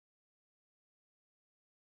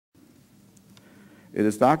It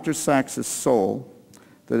is Dr. Sachs's soul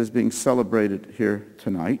that is being celebrated here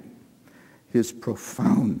tonight, his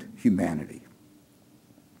profound humanity.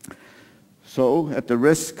 So, at the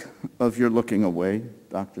risk of your looking away,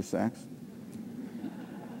 Dr. Sachs,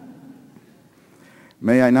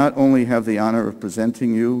 may I not only have the honor of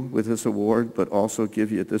presenting you with this award, but also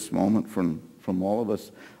give you at this moment from all of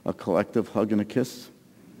us a collective hug and a kiss.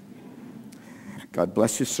 God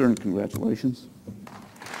bless you, sir, and congratulations.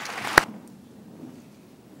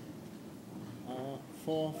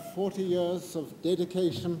 For 40 years of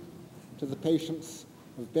dedication to the patients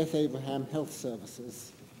of Beth Abraham Health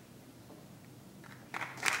Services.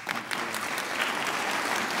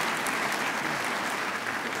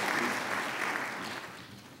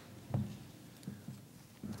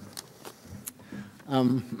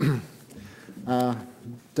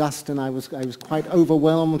 Dustin, I was quite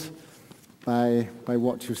overwhelmed by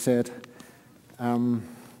what you said.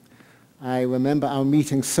 I remember our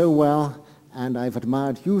meeting so well, and I've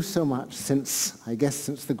admired you so much since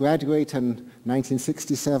the graduate in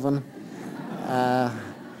 1967.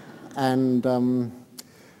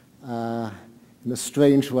 In a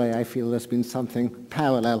strange way, I feel there's been something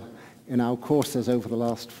parallel in our courses over the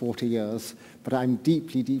last 40 years. But I'm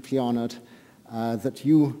deeply, deeply honored that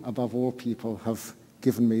you, above all people, have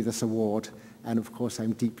given me this award. And of course,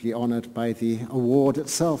 I'm deeply honored by the award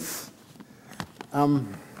itself.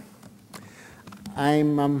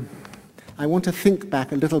 I want to think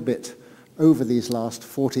back a little bit over these last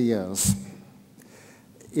 40 years.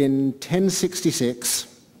 In 1066,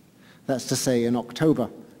 that's to say in October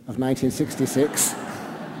of 1966,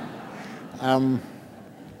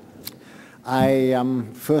 I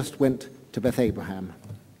first went to Beth Abraham.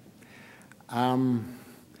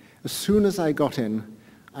 As soon as I got in,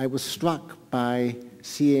 I was struck by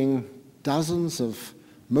seeing dozens of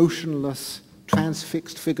motionless,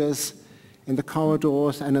 transfixed figures in the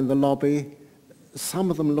corridors and in the lobby, some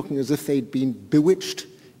of them looking as if they'd been bewitched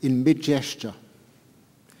in mid-gesture.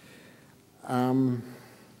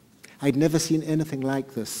 I'd never seen anything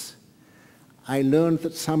like this. I learned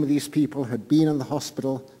that some of these people had been in the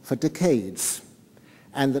hospital for decades,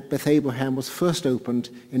 and that Beth Abraham was first opened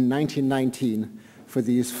in 1919 for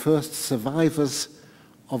these first survivors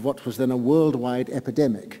of what was then a worldwide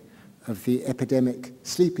epidemic, of the epidemic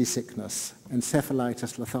sleepy sickness,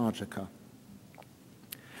 encephalitis lethargica.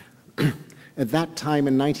 At that time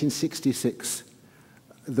in 1966,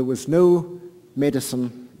 there was no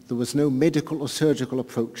medicine, there was no medical or surgical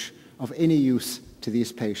approach of any use to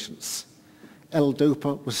these patients.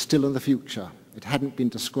 L-DOPA was still in the future. It hadn't been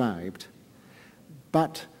described.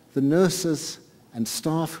 But the nurses and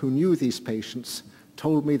staff who knew these patients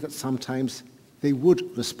told me that sometimes they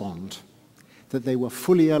would respond, that they were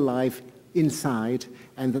fully alive inside,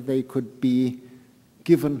 and that they could be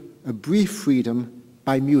given a brief freedom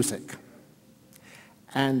by music.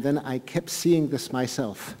 And then I kept seeing this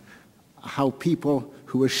myself, how people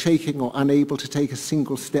who were shaking or unable to take a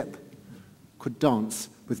single step could dance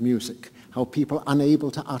with music, how people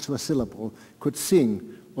unable to utter a syllable could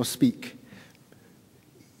sing or speak.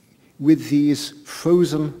 With these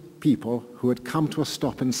frozen people who had come to a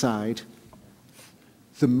stop inside,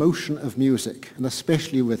 the motion of music, and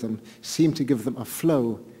especially rhythm, seemed to give them a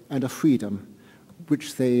flow and a freedom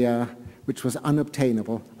which was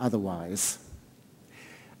unobtainable otherwise.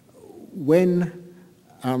 When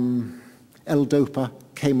L-DOPA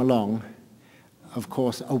came along, of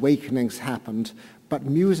course, awakenings happened, but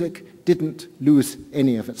music didn't lose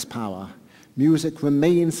any of its power. Music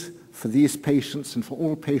remains, for these patients and for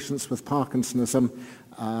all patients with Parkinsonism,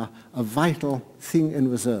 a vital thing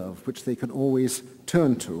in reserve, which they can always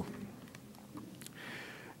turn to.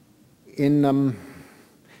 In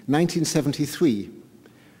 1973,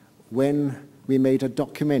 when we made a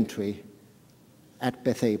documentary at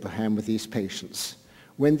Beth Abraham with these patients,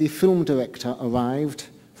 when the film director arrived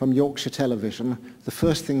from Yorkshire Television, the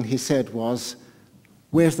first thing he said was,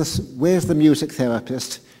 where's the music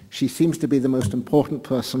therapist? She seems to be the most important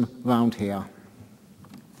person around here.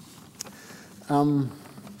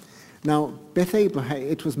 Now, Beth Abraham,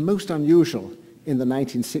 it was most unusual in the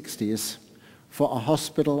 1960s for a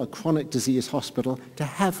hospital, a chronic disease hospital, to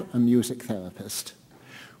have a music therapist.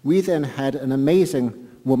 We then had an amazing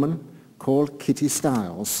woman called Kitty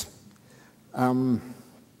Stiles.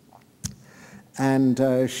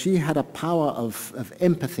 She had a power of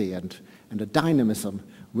empathy and a dynamism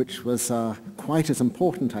which was quite as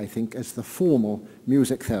important, I think, as the formal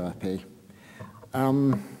music therapy.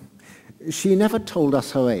 She never told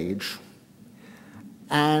us her age.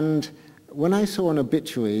 And when I saw an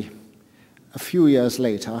obituary a few years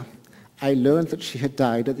later, I learned that she had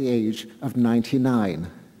died at the age of 99.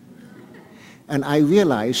 And I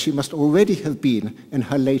realized she must already have been in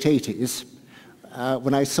her late 80s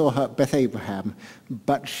when I saw her, Beth Abraham,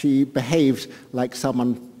 but she behaved like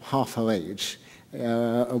someone half her age,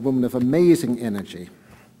 a woman of amazing energy.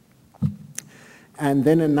 And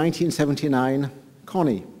then in 1979,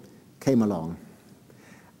 Connie came along.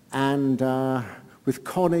 And with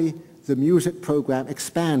Connie, the music program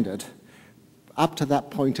expanded. Up to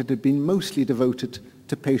that point, it had been mostly devoted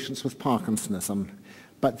to patients with Parkinsonism,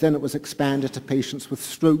 but then it was expanded to patients with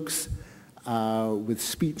strokes, with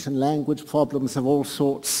speech and language problems of all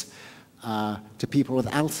sorts, to people with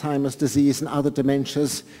Alzheimer's disease and other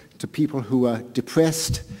dementias, to people who were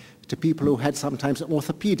depressed, to people who had sometimes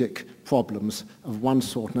orthopedic problems of one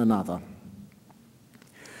sort and another.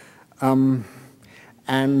 And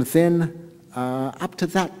then, up to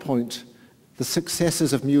that point, the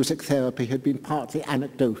successes of music therapy had been partly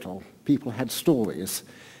anecdotal. People had stories.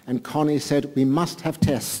 And Connie said, we must have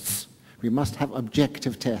tests. We must have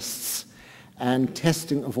objective tests. And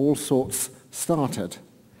testing of all sorts started.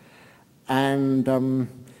 And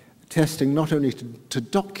testing not only to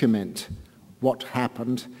document what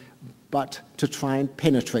happened, but to try and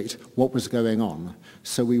penetrate what was going on.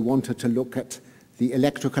 So we wanted to look at the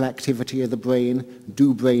electrical activity of the brain,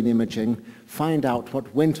 do brain imaging, find out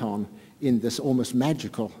what went on in this almost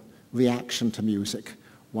magical reaction to music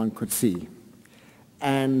one could see.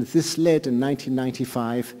 And this led in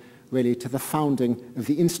 1995 really to the founding of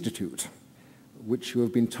the Institute, which you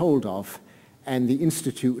have been told of. And the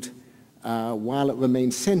Institute, while it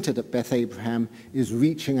remains centered at Beth Abraham, has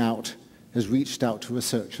reached out to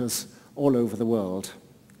researchers all over the world.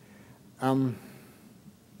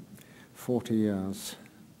 40 years.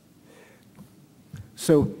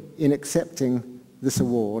 So in accepting this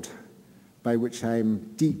award, by which I'm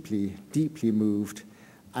deeply, deeply moved,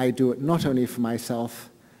 I do it not only for myself,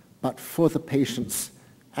 but for the patients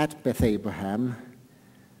at Beth Abraham.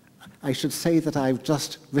 I should say that I've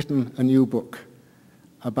just written a new book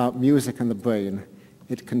about music and the brain.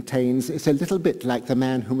 It's a little bit like The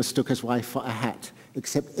Man Who Mistook His Wife for a Hat,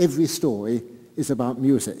 except every story is about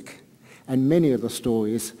music. And many of the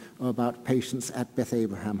stories are about patients at Beth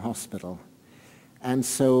Abraham Hospital. And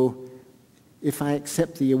so, if I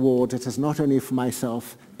accept the award, it is not only for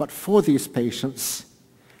myself, but for these patients,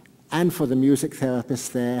 and for the music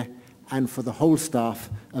therapists there, and for the whole staff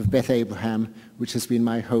of Beth Abraham, which has been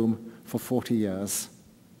my home for 40 years.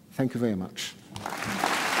 Thank you very much.